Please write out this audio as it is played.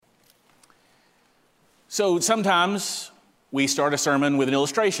So sometimes we start a sermon with an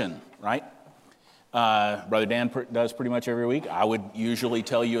illustration, right? Brother Dan does pretty much every week. I would usually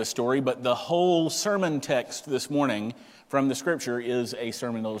tell you a story, but the whole sermon text this morning from the scripture is a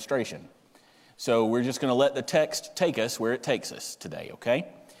sermon illustration. So we're just going to let the text take us where it takes us today, okay?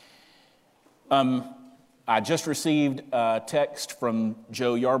 I just received a text from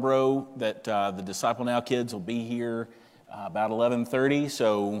Joe Yarbrough that the Disciple Now kids will be here about 11:30,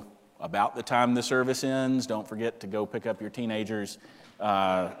 so about the time the service ends. Don't forget to go pick up your teenagers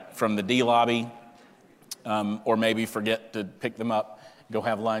from the D lobby, or maybe forget to pick them up, go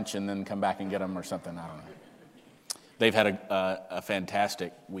have lunch, and then come back and get them or something. I don't know. They've had a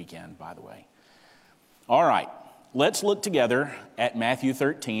fantastic weekend, by the way. All right, let's look together at Matthew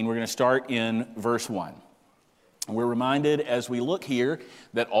 13. We're going to start in verse 1. We're reminded as we look here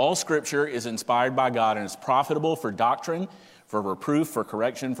that all Scripture is inspired by God and is profitable for doctrine, for reproof, for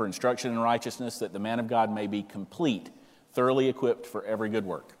correction, for instruction in righteousness, that the man of God may be complete, thoroughly equipped for every good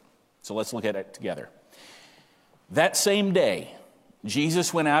work. So let's look at it together. That same day,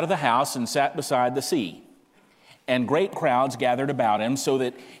 Jesus went out of the house and sat beside the sea, and great crowds gathered about him, so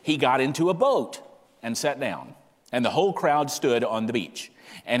that he got into a boat and sat down, and the whole crowd stood on the beach.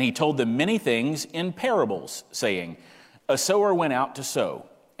 And he told them many things in parables, saying, "A sower went out to sow,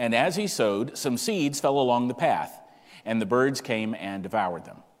 and as he sowed, some seeds fell along the path, and the birds came and devoured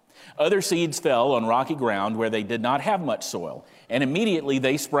them. Other seeds fell on rocky ground where they did not have much soil, and immediately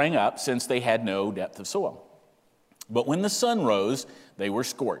they sprang up, since they had no depth of soil. But when the sun rose, they were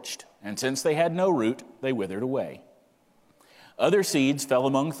scorched, and since they had no root, they withered away. Other seeds fell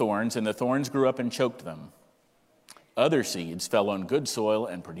among thorns, and the thorns grew up and choked them. Other seeds fell on good soil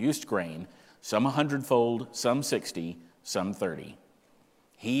and produced grain, some 100-fold, some 60, some 30.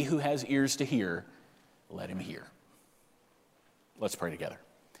 He who has ears to hear, let him hear." Let's pray together.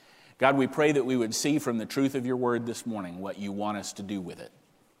 God, we pray that we would see from the truth of your word this morning what you want us to do with it.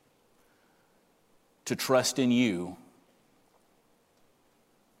 To trust in you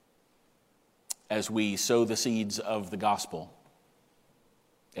as we sow the seeds of the gospel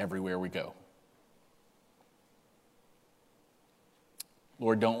everywhere we go.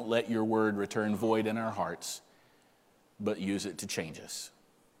 Lord, don't let your word return void in our hearts, but use it to change us.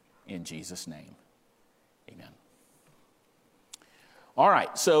 In Jesus' name, amen. All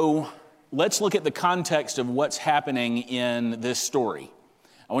right, so let's look at the context of what's happening in this story.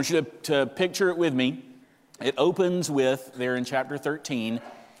 I want you to picture it with me. It opens with, there in chapter 13,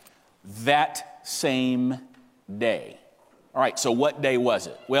 that same day. All right, so what day was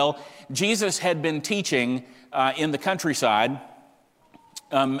it? Well, Jesus had been teaching in the countryside,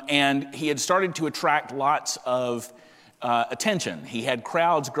 and he had started to attract lots of attention. He had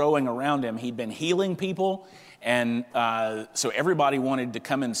crowds growing around him. He'd been healing people, and so everybody wanted to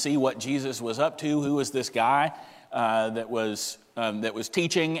come and see what Jesus was up to. Who was this guy that was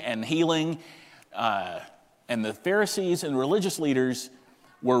teaching and healing? And the Pharisees and religious leaders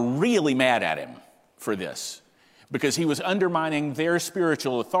were really mad at him for this, because he was undermining their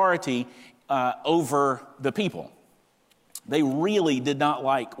spiritual authority over the people. They really did not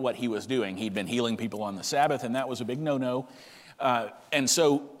like what he was doing. He'd been healing people on the Sabbath, and that was a big no-no. And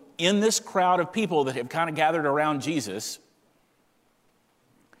so in this crowd of people that have kind of gathered around Jesus,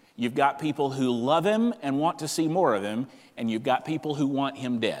 you've got people who love him and want to see more of him, and you've got people who want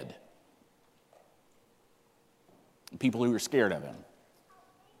him dead. People who are scared of him.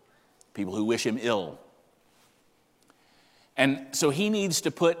 People who wish him ill. And so he needs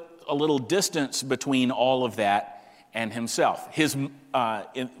to put a little distance between all of that and himself.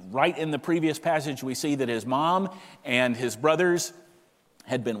 Right in the previous passage, we see that his mom and his brothers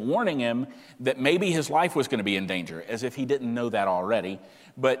had been warning him that maybe his life was going to be in danger, as if he didn't know that already.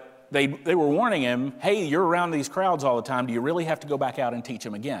 But they were warning him, hey, you're around these crowds all the time. Do you really have to go back out and teach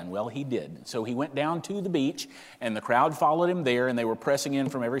them again? Well, he did. So he went down to the beach, and the crowd followed him there, and they were pressing in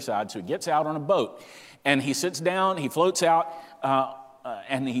from every side. So he gets out on a boat, and he sits down, he floats out,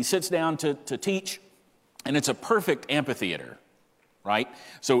 and he sits down to teach. And it's a perfect amphitheater, right?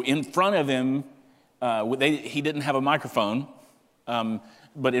 So in front of him, he didn't have a microphone,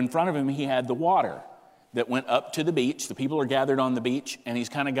 but in front of him he had the water that went up to the beach. The people are gathered on the beach, and he's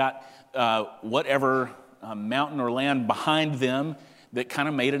kind of got whatever mountain or land behind them that kind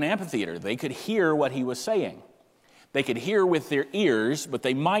of made an amphitheater. They could hear what he was saying. They could hear with their ears, but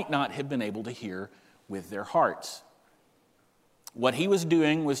they might not have been able to hear with their hearts. What he was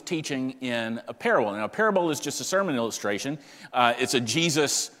doing was teaching in a parable. Now, a parable is just a sermon illustration. It's a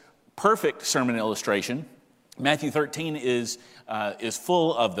Jesus perfect sermon illustration. Matthew 13 is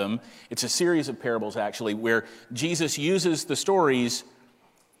full of them. It's a series of parables, actually, where Jesus uses the stories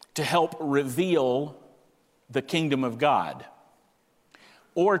to help reveal the kingdom of God,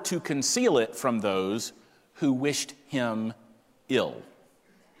 or to conceal it from those who wished him ill.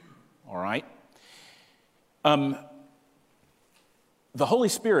 All right? The Holy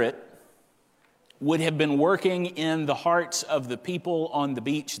Spirit would have been working in the hearts of the people on the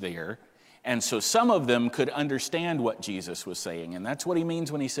beach there, and so some of them could understand what Jesus was saying, and that's what he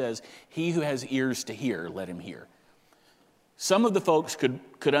means when he says, "He who has ears to hear, let him hear." Some of the folks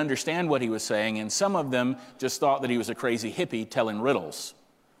could understand what he was saying, and some of them just thought that he was a crazy hippie telling riddles.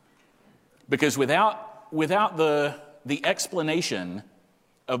 Because without the explanation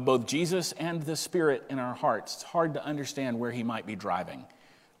of both Jesus and the Spirit in our hearts, it's hard to understand where he might be driving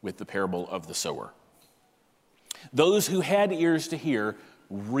with the parable of the sower. Those who had ears to hear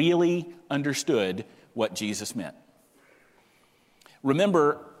really understood what Jesus meant.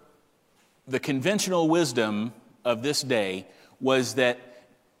 Remember, the conventional wisdom of this day was that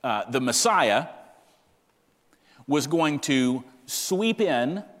the Messiah was going to sweep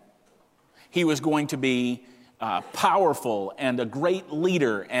in. He was going to be powerful and a great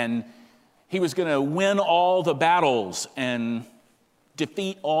leader, and he was going to win all the battles and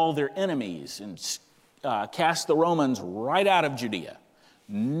defeat all their enemies and cast the Romans right out of Judea.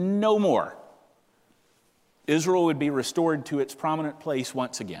 No more. Israel would be restored to its prominent place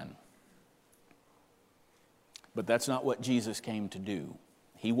once again. But that's not what Jesus came to do.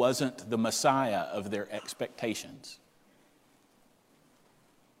 He wasn't the Messiah of their expectations.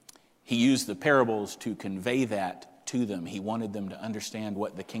 He used the parables to convey that to them. He wanted them to understand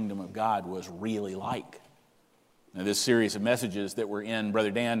what the kingdom of God was really like. Now, this series of messages that we're in,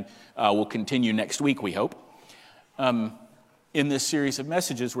 Brother Dan will continue next week, we hope. In this series of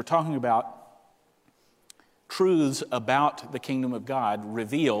messages, we're talking about truths about the kingdom of God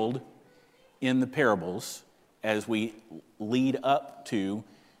revealed in the parables as we lead up to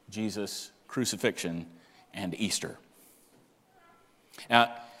Jesus' crucifixion and Easter.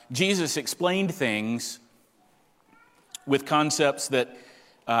 Now, Jesus explained things with concepts that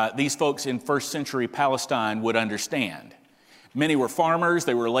these folks in first century Palestine would understand. Many were farmers.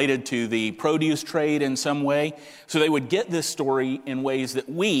 They were related to the produce trade in some way. So they would get this story in ways that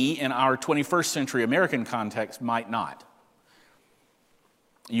we, in our 21st century American context, might not.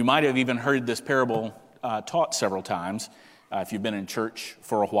 You might have even heard this parable taught several times if you've been in church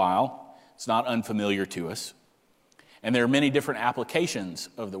for a while. It's not unfamiliar to us. And there are many different applications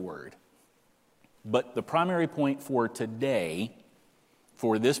of the word. But the primary point for today,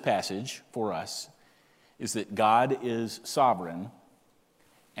 for this passage, for us, is that God is sovereign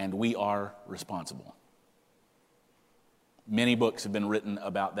and we are responsible. Many books have been written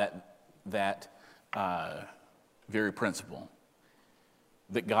about that very principle.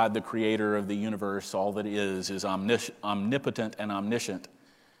 That God, the creator of the universe, all that is omnipotent and omniscient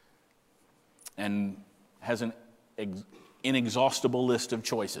and has an inexhaustible list of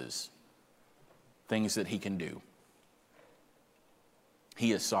choices, things that he can do.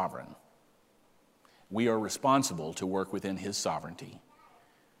 He is sovereign. We are responsible to work within his sovereignty,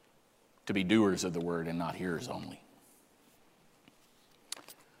 to be doers of the word and not hearers only.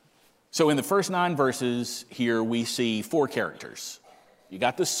 So in the first 9 verses here, we see 4 characters. You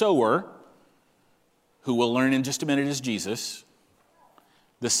got the sower, who we'll learn in just a minute is Jesus,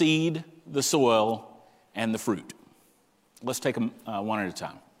 the seed, the soil, and the fruit. Let's take them one at a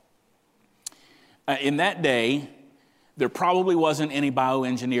time. In that day, there probably wasn't any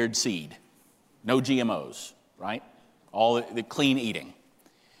bioengineered seed. No GMOs, right? All the clean eating.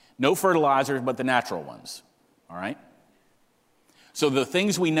 No fertilizers but the natural ones, all right? So the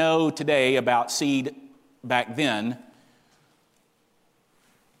things we know today about seed back then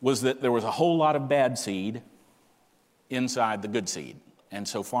was that there was a whole lot of bad seed inside the good seed. And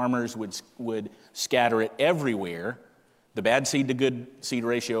so farmers would scatter it everywhere. The bad seed to good seed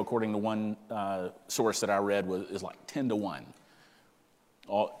ratio, according to one source that I read, is like 10 to 1.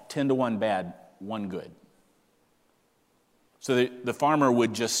 10 to 1 bad, 1 good. So the farmer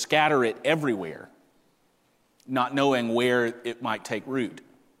would just scatter it everywhere, not knowing where it might take root,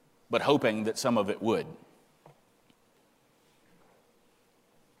 but hoping that some of it would.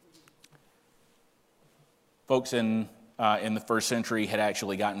 Folks in the first century had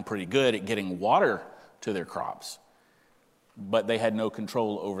actually gotten pretty good at getting water to their crops, but they had no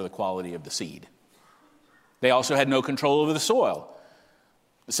control over the quality of the seed. They also had no control over the soil.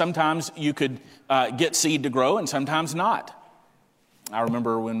 Sometimes you could get seed to grow and sometimes not. I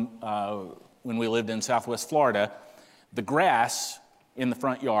remember when we lived in Southwest Florida, the grass in the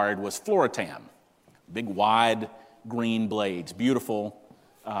front yard was Floratam, big wide green blades, beautiful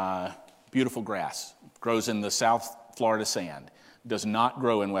grass. Grows in the South Florida sand. Does not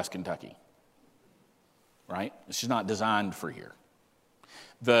grow in West Kentucky right? It's just not designed for here.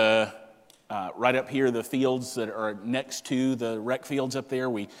 Right up here, the fields that are next to the rec fields up there,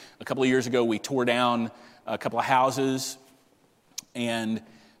 a couple of years ago, we tore down a couple of houses, and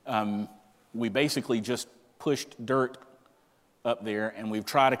we basically just pushed dirt up there, and we've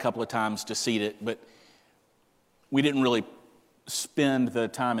tried a couple of times to seed it, but we didn't really spend the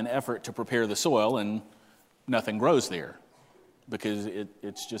time and effort to prepare the soil, and nothing grows there because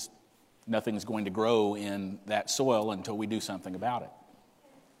it's just nothing's going to grow in that soil until we do something about it.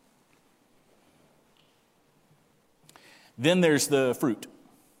 Then there's the fruit.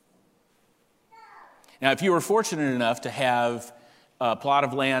 Now, if you were fortunate enough to have a plot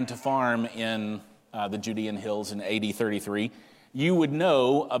of land to farm in the Judean hills in AD 33, you would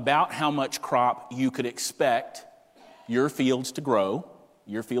know about how much crop you could expect your fields to grow,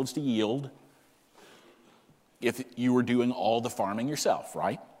 your fields to yield, if you were doing all the farming yourself,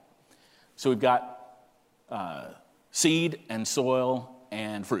 right? So we've got seed and soil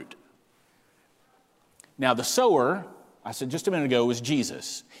and fruit. Now, the sower, I said just a minute ago, was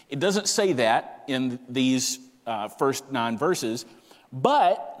Jesus. It doesn't say that in these first 9 verses,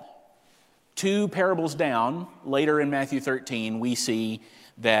 but 2 parables down, later in Matthew 13, we see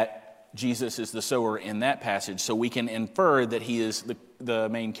that Jesus is the sower in that passage, so we can infer that he is the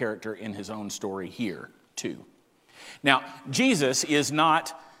main character in his own story here, too. Now, Jesus is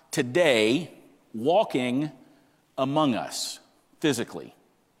not today walking among us physically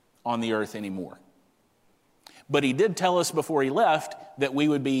on the earth anymore. But he did tell us before he left that we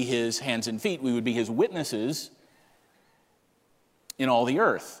would be his hands and feet. We would be his witnesses in all the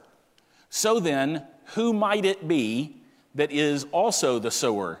earth. So then, who might it be that is also the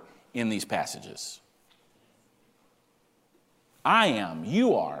sower in these passages? I am,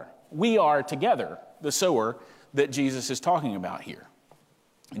 you are, we are together the sower that Jesus is talking about here.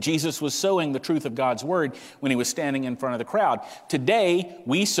 Jesus was sowing the truth of God's word when he was standing in front of the crowd. Today,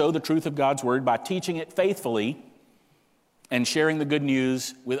 we sow the truth of God's word by teaching it faithfully and sharing the good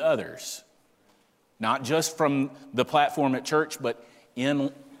news with others. Not just from the platform at church, but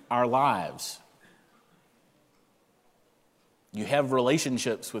in our lives. You have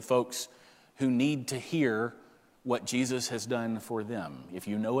relationships with folks who need to hear what Jesus has done for them. If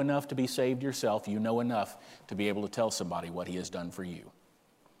you know enough to be saved yourself, you know enough to be able to tell somebody what he has done for you.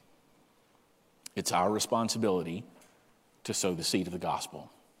 It's our responsibility to sow the seed of the gospel.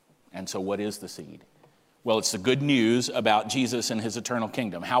 And so what is the seed? Well, it's the good news about Jesus and his eternal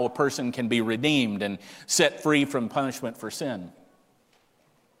kingdom, how a person can be redeemed and set free from punishment for sin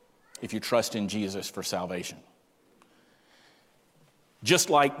if you trust in Jesus for salvation.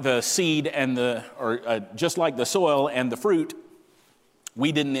 Just like the seed and just like the soil and the fruit,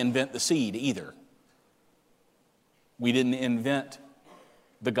 we didn't invent the seed either. We didn't invent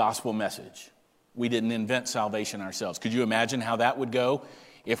the gospel message. We didn't invent salvation ourselves. Could you imagine how that would go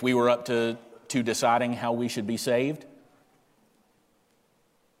if we were up to deciding how we should be saved?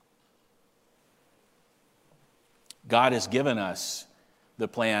 God has given us the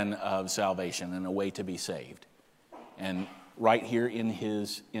plan of salvation and a way to be saved. And right here in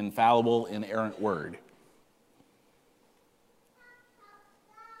his infallible, inerrant word,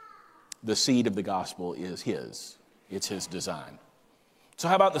 the seed of the gospel is his. It's his design. So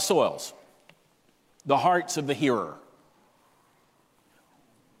how about the soils? The hearts of the hearer.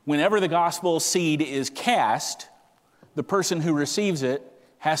 Whenever the gospel seed is cast, the person who receives it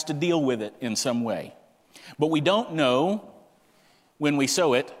has to deal with it in some way. But we don't know when we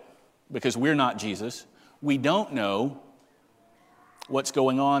sow it, because we're not Jesus, we don't know what's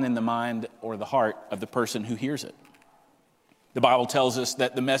going on in the mind or the heart of the person who hears it. The Bible tells us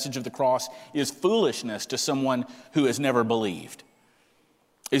that the message of the cross is foolishness to someone who has never believed.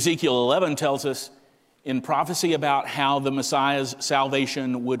 Ezekiel 11 tells us in prophecy about how the Messiah's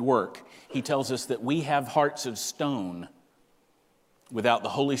salvation would work. He tells us that we have hearts of stone without the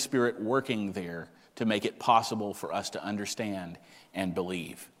Holy Spirit working there to make it possible for us to understand and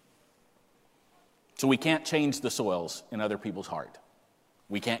believe. So we can't change the soils in other people's heart.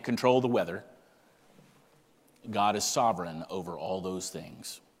 We can't control the weather. God is sovereign over all those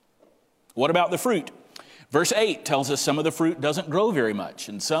things. What about the fruit? Verse 8 tells us some of the fruit doesn't grow very much,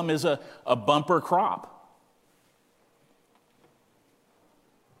 and some is a bumper crop.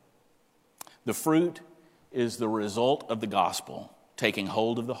 The fruit is the result of the gospel taking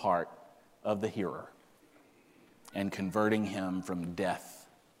hold of the heart of the hearer and converting him from death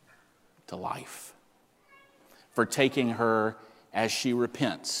to life. For taking her as she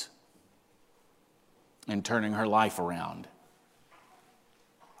repents and turning her life around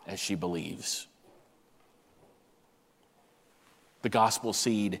as she believes. The gospel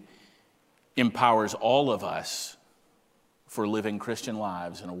seed empowers all of us for living Christian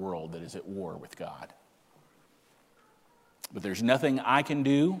lives in a world that is at war with God. But there's nothing I can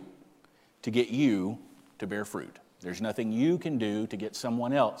do to get you to bear fruit. There's nothing you can do to get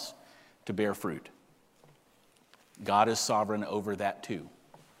someone else to bear fruit. God is sovereign over that too.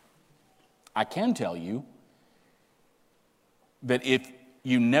 I can tell you that if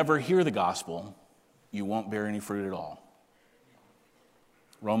you never hear the gospel, you won't bear any fruit at all.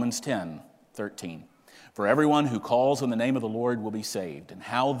 Romans 10:13. For everyone who calls on the name of the Lord will be saved. And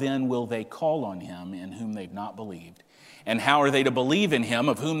how then will they call on him in whom they've not believed? And how are they to believe in him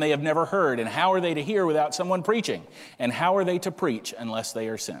of whom they have never heard? And how are they to hear without someone preaching? And how are they to preach unless they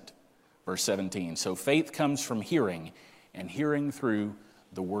are sent? Verse 17. So faith comes from hearing, and hearing through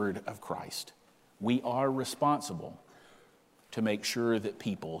the word of Christ. We are responsible to make sure that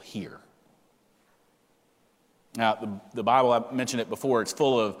people hear. Now, the Bible, I mentioned it before, it's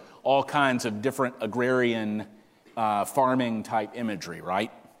full of all kinds of different agrarian farming type imagery,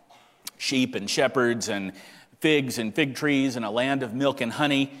 right? Sheep and shepherds and figs and fig trees and a land of milk and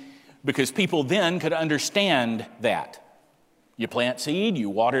honey, because people then could understand that. You plant seed, you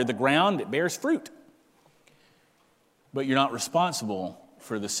water the ground, it bears fruit. But you're not responsible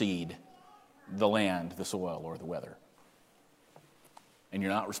for the seed, the land, the soil, or the weather. And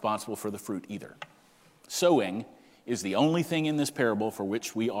you're not responsible for the fruit either. Sowing is the only thing in this parable for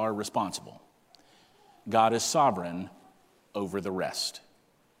which we are responsible. God is sovereign over the rest.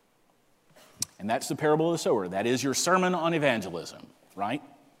 And that's the parable of the sower. That is your sermon on evangelism, right?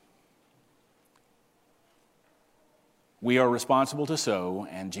 We are responsible to sow,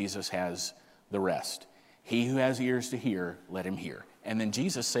 and Jesus has the rest. He who has ears to hear, let him hear. And then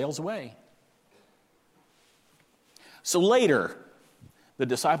Jesus sails away. So later, the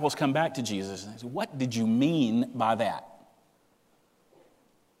disciples come back to Jesus and say, what did you mean by that?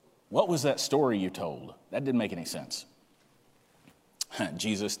 What was that story you told? That didn't make any sense.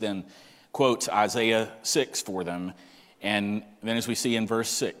 Jesus then quotes Isaiah 6 for them. And then as we see in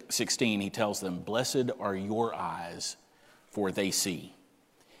verse 16, he tells them, blessed are your eyes, for they see,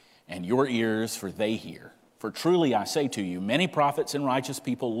 and your ears, for they hear. For truly I say to you, many prophets and righteous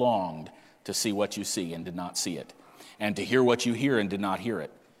people longed to see what you see and did not see it, and to hear what you hear and did not hear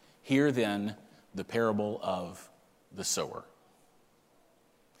it. Hear then the parable of the sower.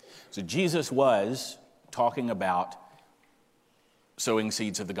 So Jesus was talking about sowing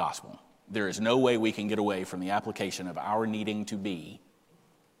seeds of the gospel. There is no way we can get away from the application of our needing to be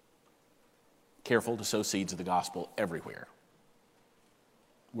careful to sow seeds of the gospel everywhere.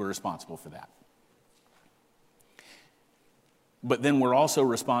 We're responsible for that. But then we're also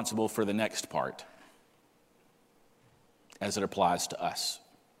responsible for the next part as it applies to us.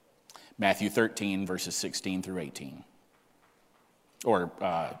 Matthew 13, verses 16 through 18. Or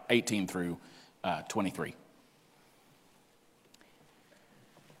 18 through 23.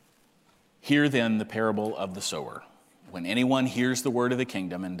 Hear then the parable of the sower. When anyone hears the word of the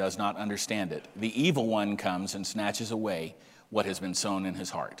kingdom and does not understand it, the evil one comes and snatches away what has been sown in his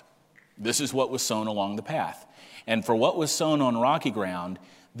heart. This is what was sown along the path. And for what was sown on rocky ground,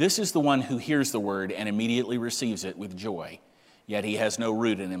 this is the one who hears the word and immediately receives it with joy. Yet he has no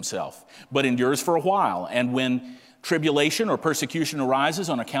root in himself, but endures for a while. And when tribulation or persecution arises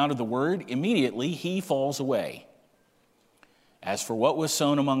on account of the word, immediately he falls away. As for what was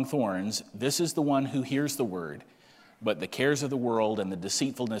sown among thorns, this is the one who hears the word, but the cares of the world and the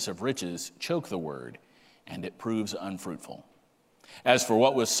deceitfulness of riches choke the word, and it proves unfruitful. As for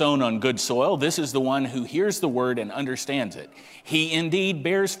what was sown on good soil, this is the one who hears the word and understands it. He indeed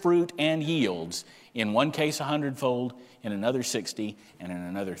bears fruit and yields, in one case 100-fold, in another 60, and in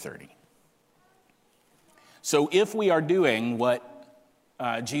another 30. So if we are doing what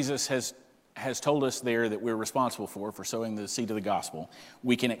Jesus has told us there that we're responsible for sowing the seed of the gospel,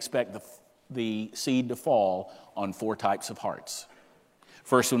 we can expect the seed to fall on 4 types of hearts.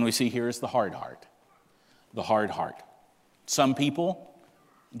 First one we see here is the hard heart. The hard heart. Some people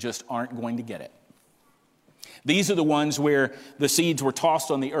just aren't going to get it. These are the ones where the seeds were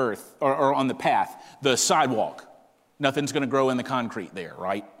tossed on the earth or on the path, the sidewalk. Nothing's going to grow in the concrete there,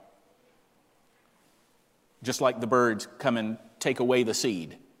 right? Just like the birds come and take away the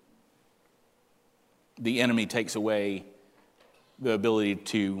seed. The enemy takes away the ability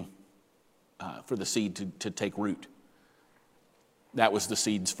for the seed to take root. That was the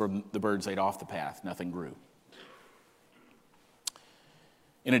seeds from the birds ate off the path. Nothing grew.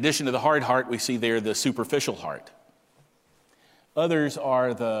 In addition to the hard heart, we see there the superficial heart. Others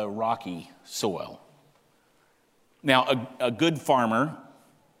are the rocky soil. Now, a good farmer,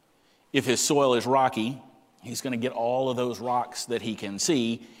 if his soil is rocky, he's going to get all of those rocks that he can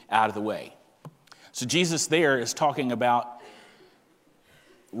see out of the way. So Jesus there is talking about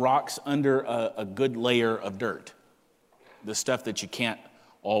rocks under a good layer of dirt, the stuff that you can't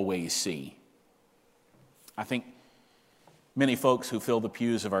always see. I think many folks who fill the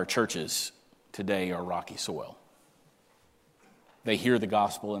pews of our churches today are rocky soil. They hear the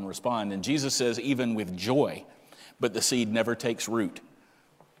gospel and respond. And Jesus says, even with joy, but the seed never takes root.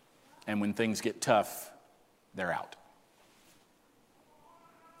 And when things get tough, they're out.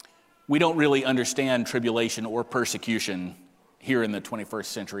 We don't really understand tribulation or persecution here in the 21st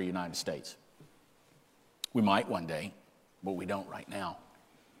century United States. We might one day, but we don't right now.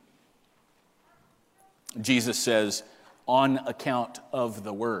 Jesus says, on account of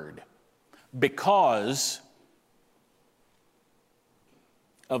the word, because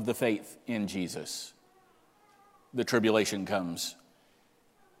of the faith in Jesus, the tribulation comes.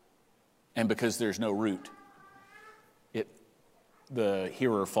 And because there's no root, the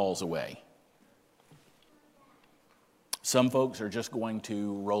hearer falls away. Some folks are just going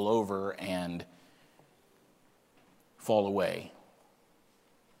to roll over and fall away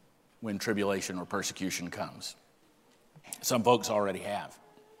when tribulation or persecution comes. Some folks already have.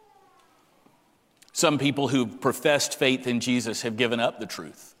 Some people who professed faith in Jesus have given up the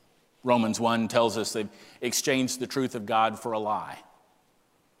truth. Romans 1 tells us they've exchanged the truth of God for a lie.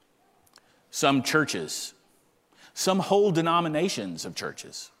 Some churches, some whole denominations of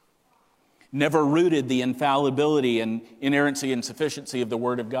churches, never rooted the infallibility and inerrancy and sufficiency of the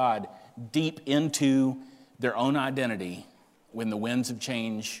Word of God deep into their own identity. When the winds of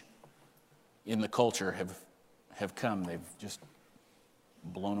change in the culture have come, they've just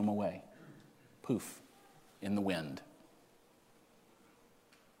blown them away. Poof, in the wind.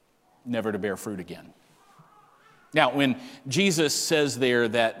 Never to bear fruit again. Now, when Jesus says there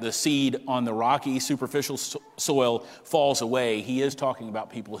that the seed on the rocky, superficial soil falls away, he is talking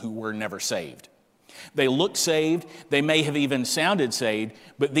about people who were never saved. They looked saved, they may have even sounded saved,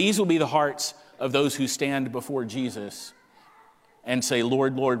 but these will be the hearts of those who stand before Jesus and say,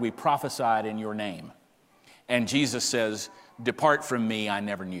 Lord, Lord, we prophesied in your name. And Jesus says, depart from me, I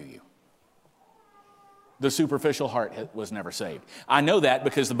never knew you. The superficial heart was never saved. I know that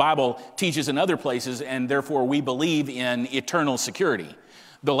because the Bible teaches in other places, and therefore we believe in eternal security.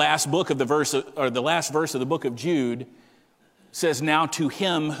 The last verse of the book of Jude says, now to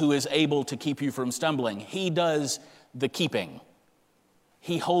him who is able to keep you from stumbling. He does the keeping.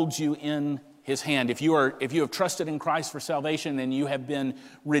 He holds you in his hand. If you have trusted in Christ for salvation and you have been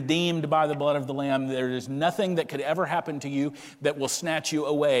redeemed by the blood of the Lamb, there is nothing that could ever happen to you that will snatch you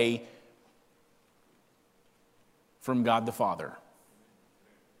away from God the Father.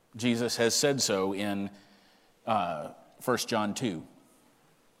 Jesus has said so in 1 John 2.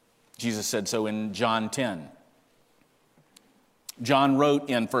 Jesus said so in John 10. John wrote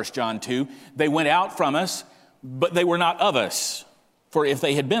in 1 John 2, they went out from us, but they were not of us. For if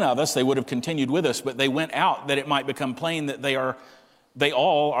they had been of us, they would have continued with us, but they went out that it might become plain that they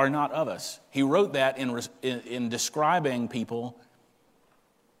all are not of us. He wrote that in describing people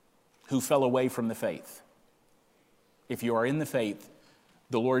who fell away from the faith. If you are in the faith,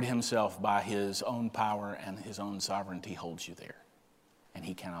 the Lord himself, by his own power and his own sovereignty, holds you there, and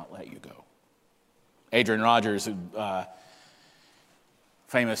he cannot let you go. Adrian Rogers,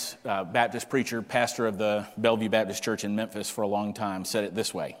 famous Baptist preacher, pastor of the Bellevue Baptist Church in Memphis for a long time, said it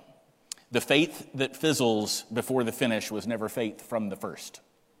this way: the faith that fizzles before the finish was never faith from the first.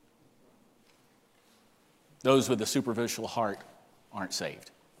 Those with a superficial heart aren't saved.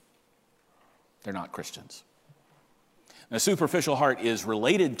 They're not Christians. A superficial heart is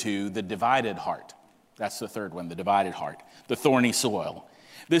related to the divided heart. That's the third one, the divided heart, the thorny soil.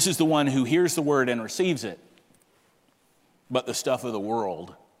 This is the one who hears the word and receives it, but the stuff of the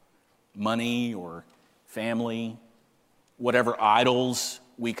world, money or family, whatever idols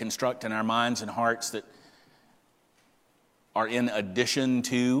we construct in our minds and hearts that are in addition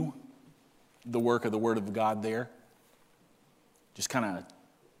to the work of the Word of God there, just kind of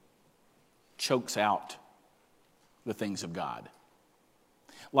chokes out the things of God.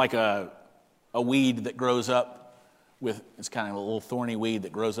 Like a weed that grows up with, it's kind of a little thorny weed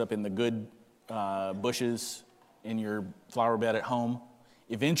that grows up in the good bushes in your flower bed at home.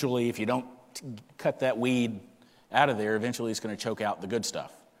 Eventually, if you don't cut that weed out of there, eventually it's going to choke out the good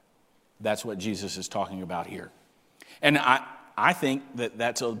stuff. That's what Jesus is talking about here. And I think that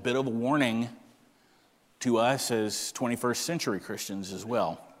that's a bit of a warning to us as 21st century Christians as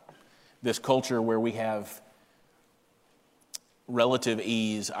well. This culture where we have relative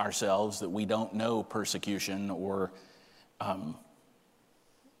ease ourselves, that we don't know persecution, or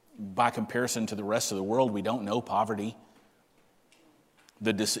by comparison to the rest of the world, we don't know poverty.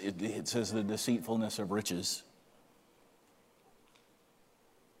 It says the deceitfulness of riches.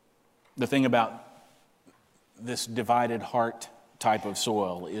 The thing about this divided heart type of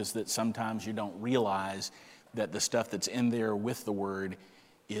soil is that sometimes you don't realize that the stuff that's in there with the word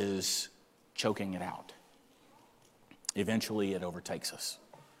is choking it out. Eventually it overtakes us.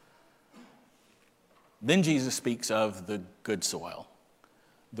 Then Jesus speaks of the good soil,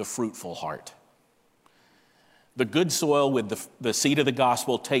 the fruitful heart. The good soil with the seed of the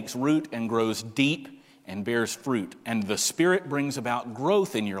gospel takes root and grows deep and bears fruit. And the Spirit brings about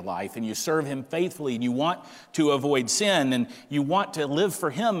growth in your life, and you serve Him faithfully, and you want to avoid sin, and you want to live for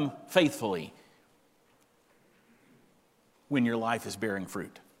Him faithfully when your life is bearing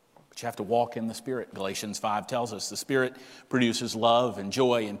fruit. But you have to walk in the Spirit. Galatians 5 tells us the Spirit produces love and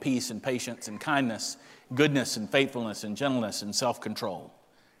joy and peace and patience and kindness, goodness and faithfulness and gentleness and self-control.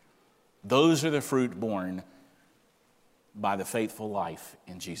 Those are the fruit borne by the faithful life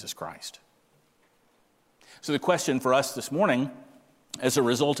in Jesus Christ. So the question for us this morning, as a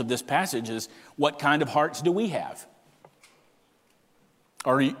result of this passage, is what kind of hearts do we have?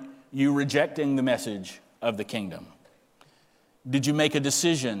 Are you rejecting the message of the kingdom? Did you make a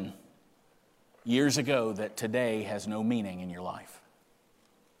decision years ago that today has no meaning in your life?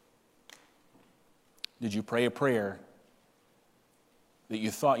 Did you pray a prayer that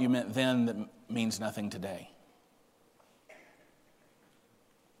you thought you meant then that means nothing today?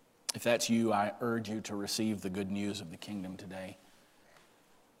 If that's you, I urge you to receive the good news of the kingdom today.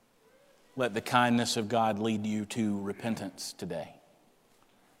 Let the kindness of God lead you to repentance today.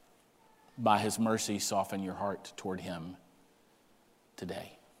 By His mercy, soften your heart toward Him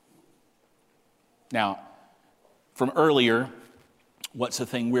today. Now, from earlier, what's the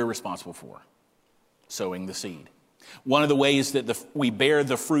thing we're responsible for? Sowing the seed. One of the ways that we bear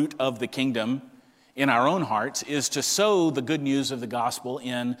the fruit of the kingdom in our own hearts is to sow the good news of the gospel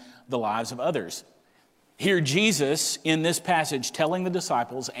in the lives of others. Hear Jesus in this passage telling the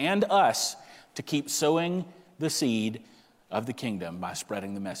disciples and us to keep sowing the seed of the kingdom by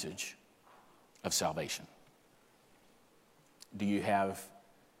spreading the message of salvation. Do you have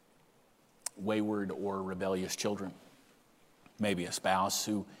wayward or rebellious children? Maybe a spouse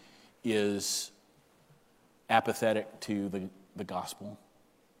who is apathetic to the gospel.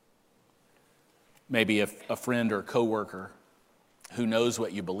 Maybe a friend or coworker who knows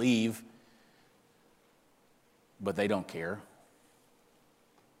what you believe, but they don't care.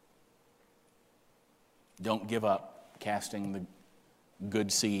 Don't give up casting the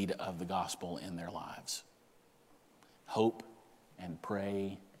good seed of the gospel in their lives. Hope and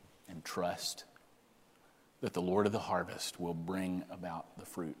pray and trust that the Lord of the harvest will bring about the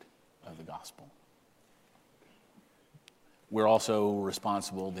fruit of the gospel. We're also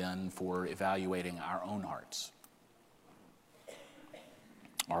responsible then for evaluating our own hearts.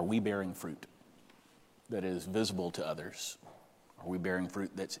 Are we bearing fruit that is visible to others? Are we bearing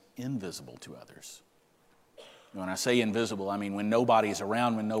fruit that's invisible to others? When I say invisible, I mean when nobody's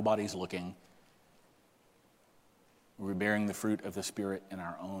around, when nobody's looking. Are we bearing the fruit of the Spirit in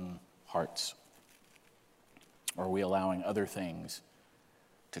our own hearts? Or are we allowing other things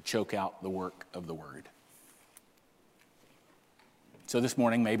to choke out the work of the Word? So this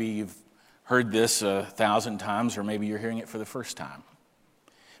morning, maybe you've heard this 1,000 times, or maybe you're hearing it for the first time.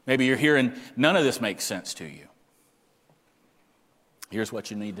 Maybe you're hearing none of this makes sense to you. Here's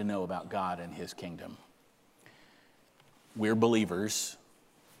what you need to know about God and His kingdom. We're believers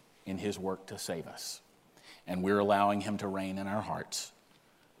in His work to save us, and we're allowing Him to reign in our hearts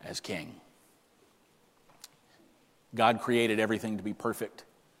as King. God created everything to be perfect.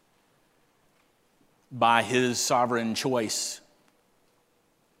 By His sovereign choice,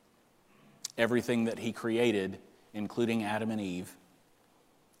 everything that He created, including Adam and Eve,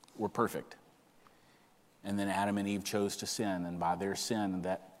 were perfect. And then Adam and Eve chose to sin, and by their sin,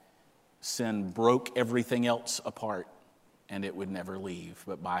 that sin broke everything else apart, and it would never leave.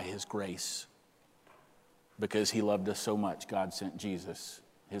 But by His grace, because He loved us so much, God sent Jesus,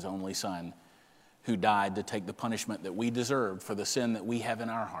 His only Son, who died to take the punishment that we deserved for the sin that we have in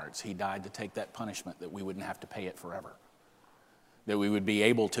our hearts. He died to take that punishment that we wouldn't have to pay it forever, that we would be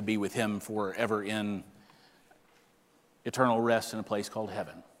able to be with Him forever in eternal rest in a place called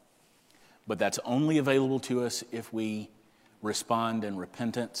heaven. But that's only available to us if we respond in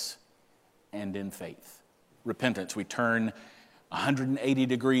repentance and in faith. Repentance, we turn 180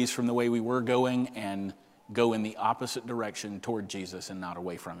 degrees from the way we were going and go in the opposite direction toward Jesus and not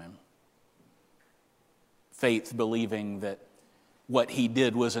away from Him. Faith, believing that what He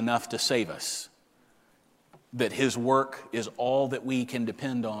did was enough to save us, that His work is all that we can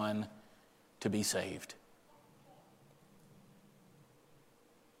depend on to be saved.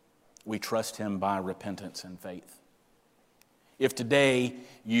 We trust him by repentance and faith. If today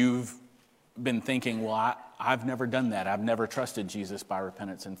you've been thinking, well, I've never done that. I've never trusted Jesus by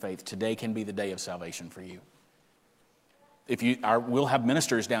repentance and faith. Today can be the day of salvation for you. We'll have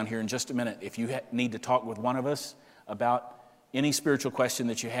ministers down here in just a minute. If you need to talk with one of us about any spiritual question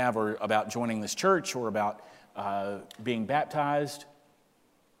that you have, or about joining this church, or about being baptized,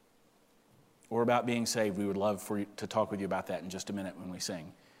 or about being saved, we would love for you to talk with you about that in just a minute when we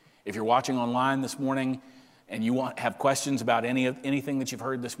sing. If you're watching online this morning and you have questions about anything that you've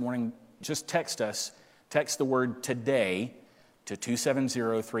heard this morning, just text us. Text the word "today" to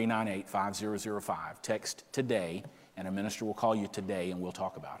 270-398-5005. Text "today," and a minister will call you today and we'll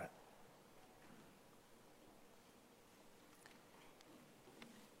talk about it.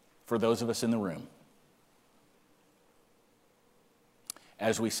 For those of us in the room,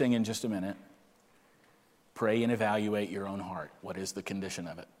 as we sing in just a minute, pray and evaluate your own heart. What is the condition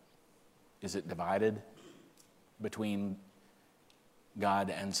of it? Is it divided between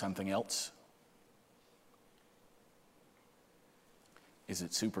God and something else? Is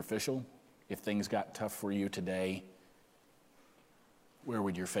it superficial? If things got tough for you today, where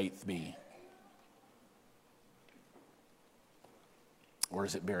would your faith be? Or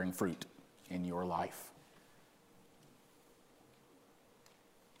is it bearing fruit in your life?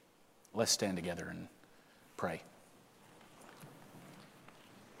 Let's stand together and pray.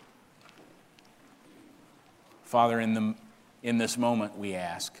 Father, in this moment we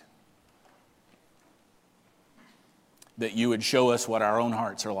ask that you would show us what our own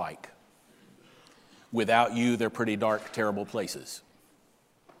hearts are like. Without you, they're pretty dark, terrible places.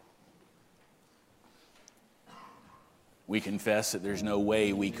 We confess that there's no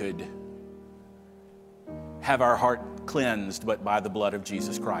way we could have our heart cleansed but by the blood of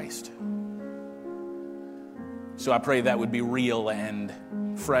Jesus Christ. So I pray that would be real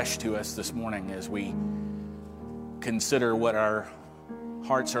and fresh to us this morning as we consider what our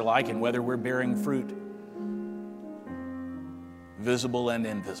hearts are like and whether we're bearing fruit, visible and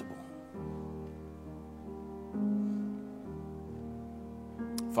invisible.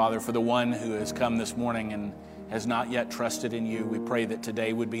 Father, for the one who has come this morning and has not yet trusted in you, we pray that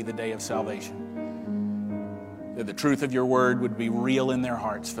today would be the day of salvation, that the truth of your word would be real in their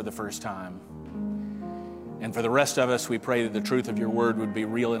hearts for the first time. And for the rest of us, we pray that the truth of your word would be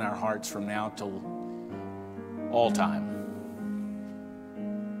real in our hearts from now till all time.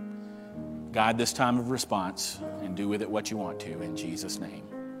 Guide this time of response and do with it what you want to. In Jesus' name,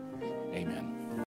 amen.